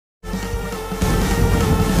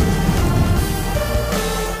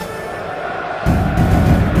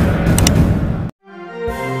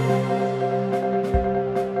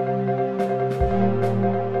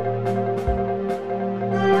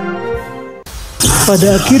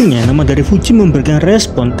Pada akhirnya, nama dari Fuji memberikan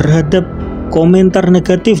respon terhadap komentar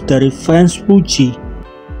negatif dari fans Fuji.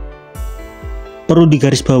 Perlu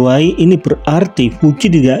digarisbawahi, ini berarti Fuji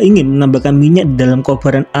tidak ingin menambahkan minyak di dalam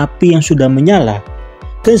kobaran api yang sudah menyala.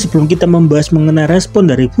 Dan sebelum kita membahas mengenai respon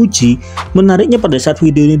dari Fuji, menariknya pada saat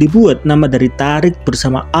video ini dibuat, nama dari Thariq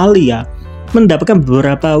bersama Aaliyah mendapatkan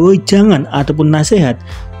beberapa wejangan ataupun nasihat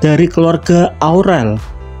dari keluarga Aurel,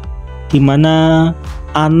 di mana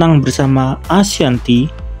Anang bersama Ashanti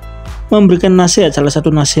memberikan nasihat. Salah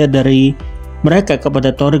satu nasihat dari mereka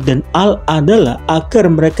kepada Thoriq dan Al adalah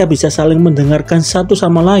agar mereka bisa saling mendengarkan satu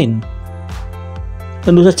sama lain.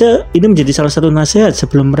 Tentu saja ini menjadi salah satu nasihat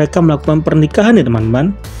sebelum mereka melakukan pernikahan ya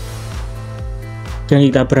teman-teman. Dan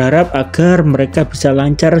kita berharap agar mereka bisa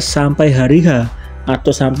lancar sampai hari H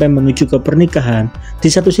atau sampai menuju ke pernikahan. Di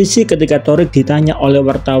satu sisi ketika Thoriq ditanya oleh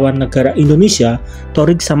wartawan negara Indonesia,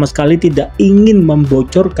 Thoriq sama sekali tidak ingin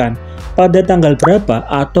membocorkan pada tanggal berapa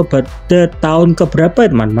atau pada tahun keberapa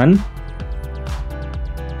ya teman-teman.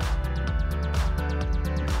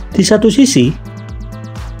 Di satu sisi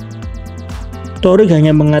Thoriq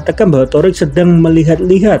hanya mengatakan bahwa Thoriq sedang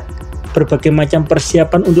melihat-lihat berbagai macam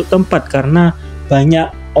persiapan untuk tempat karena banyak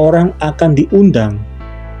orang akan diundang.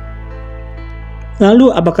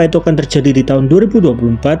 Lalu apakah itu akan terjadi di tahun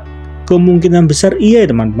 2024? Kemungkinan besar iya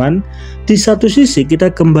ya teman-teman. Di satu sisi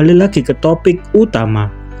kita kembali lagi ke topik utama,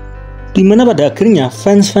 di mana pada akhirnya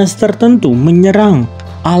fans-fans tertentu menyerang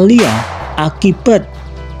Aaliyah akibat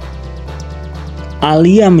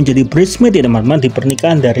Aaliyah menjadi bridesmaid ya teman-teman di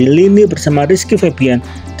pernikahan dari Lini bersama Rizky Febian,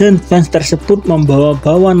 dan fans tersebut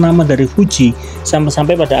membawa-bawa nama dari Fuji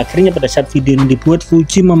sampai pada akhirnya pada saat video ini dibuat,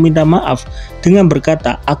 Fuji meminta maaf dengan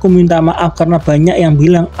berkata, "Aku minta maaf karena banyak yang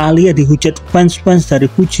bilang Aaliyah dihujat fans-fans dari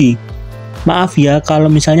Fuji. Maaf ya kalau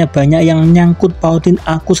misalnya banyak yang nyangkut pautin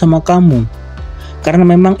aku sama kamu, karena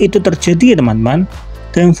memang itu terjadi ya teman-teman."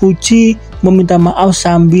 Dan Fuji meminta maaf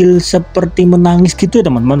sambil seperti menangis gitu ya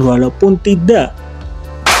teman-teman, walaupun tidak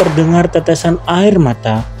terdengar tetesan air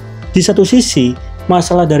mata. Di satu sisi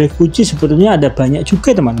masalah dari Fuji sebetulnya ada banyak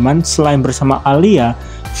juga teman-teman. Selain bersama Aaliyah,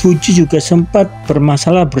 Fuji juga sempat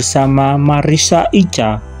bermasalah bersama Marissa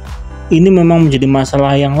Ica. Ini memang menjadi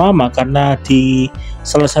masalah yang lama karena di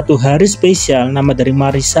salah satu hari spesial nama dari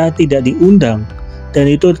Marissa tidak diundang, dan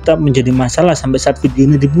itu tetap menjadi masalah sampai saat video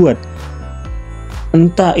ini dibuat.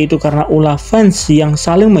 Entah itu karena ulah fans yang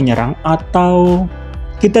saling menyerang atau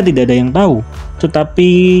kita tidak ada yang tahu. Tetapi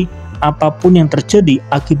apapun yang terjadi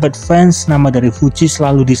akibat fans nama dari Fuji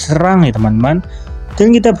selalu diserang ya teman-teman.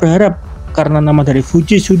 Dan kita berharap karena nama dari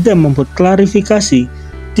Fuji sudah membuat klarifikasi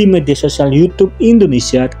di media sosial YouTube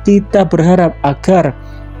Indonesia, kita berharap agar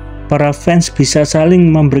para fans bisa saling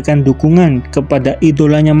memberikan dukungan kepada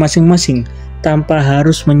idolanya masing-masing tanpa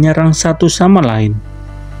harus menyerang satu sama lain.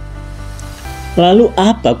 Lalu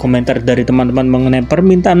apa komentar dari teman-teman mengenai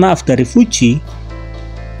permintaan maaf dari Fuji?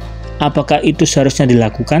 Apakah itu seharusnya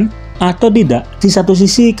dilakukan atau tidak? Di satu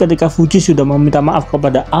sisi ketika Fuji sudah meminta maaf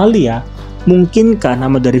kepada Aaliyah, mungkinkah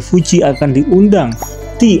nama dari Fuji akan diundang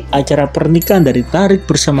di acara pernikahan dari Thariq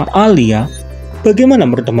bersama Aaliyah? Bagaimana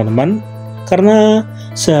menurut teman-teman? Karena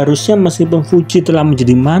seharusnya meskipun Fuji telah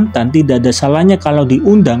menjadi mantan, tidak ada salahnya kalau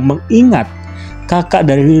diundang, mengingat kakak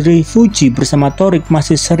dari Fuji bersama Thoriq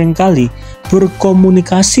masih seringkali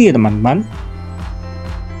berkomunikasi ya teman-teman,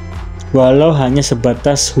 walau hanya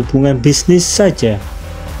sebatas hubungan bisnis saja.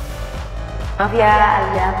 Maaf ya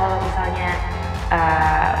Aaliyah kalau misalnya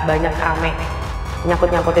banyak rame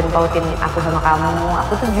nyangkut-nyangkutin pautin aku sama kamu.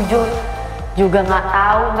 Aku tuh jujur juga nggak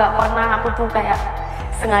tahu, nggak pernah aku tuh kayak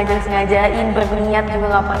sengajain berniat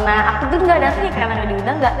juga nggak pernah. Aku tuh nggak datang ya karena nggak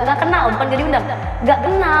diundang, nggak kenal, bukan nggak diundang, nggak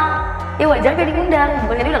kenal. Ya wajar gak diundang,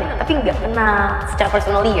 bukan nggak diundang, tapi nggak kenal secara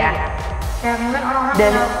personally ya. Ya memang orang-orang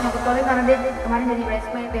dan nyangkut pautin karena dia kemarin jadi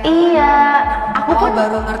bridesmaid ya. Iya, aku pun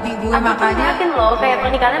baru ngerti gue aku makanya. Yakin loh kayak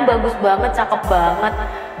pernikahannya bagus banget, cakep banget.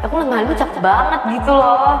 Aku ngeliat lu cakep banget gitu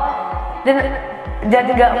loh. Dan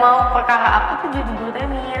nggak mau perkara aku tuh jujur-jujurnya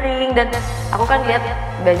miring, dan aku kan lihat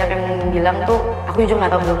banyak yang bilang tuh, aku jujur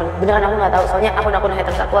nggak tahu beneran, aku nggak tahu soalnya akun-akun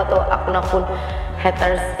haters aku atau akun-akun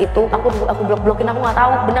haters itu aku blok-blokin, aku nggak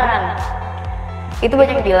tahu beneran. Itu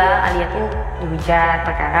banyak yang bilang Aaliyah tuh dihujat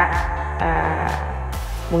perkara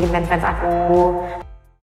mungkin fans-fans aku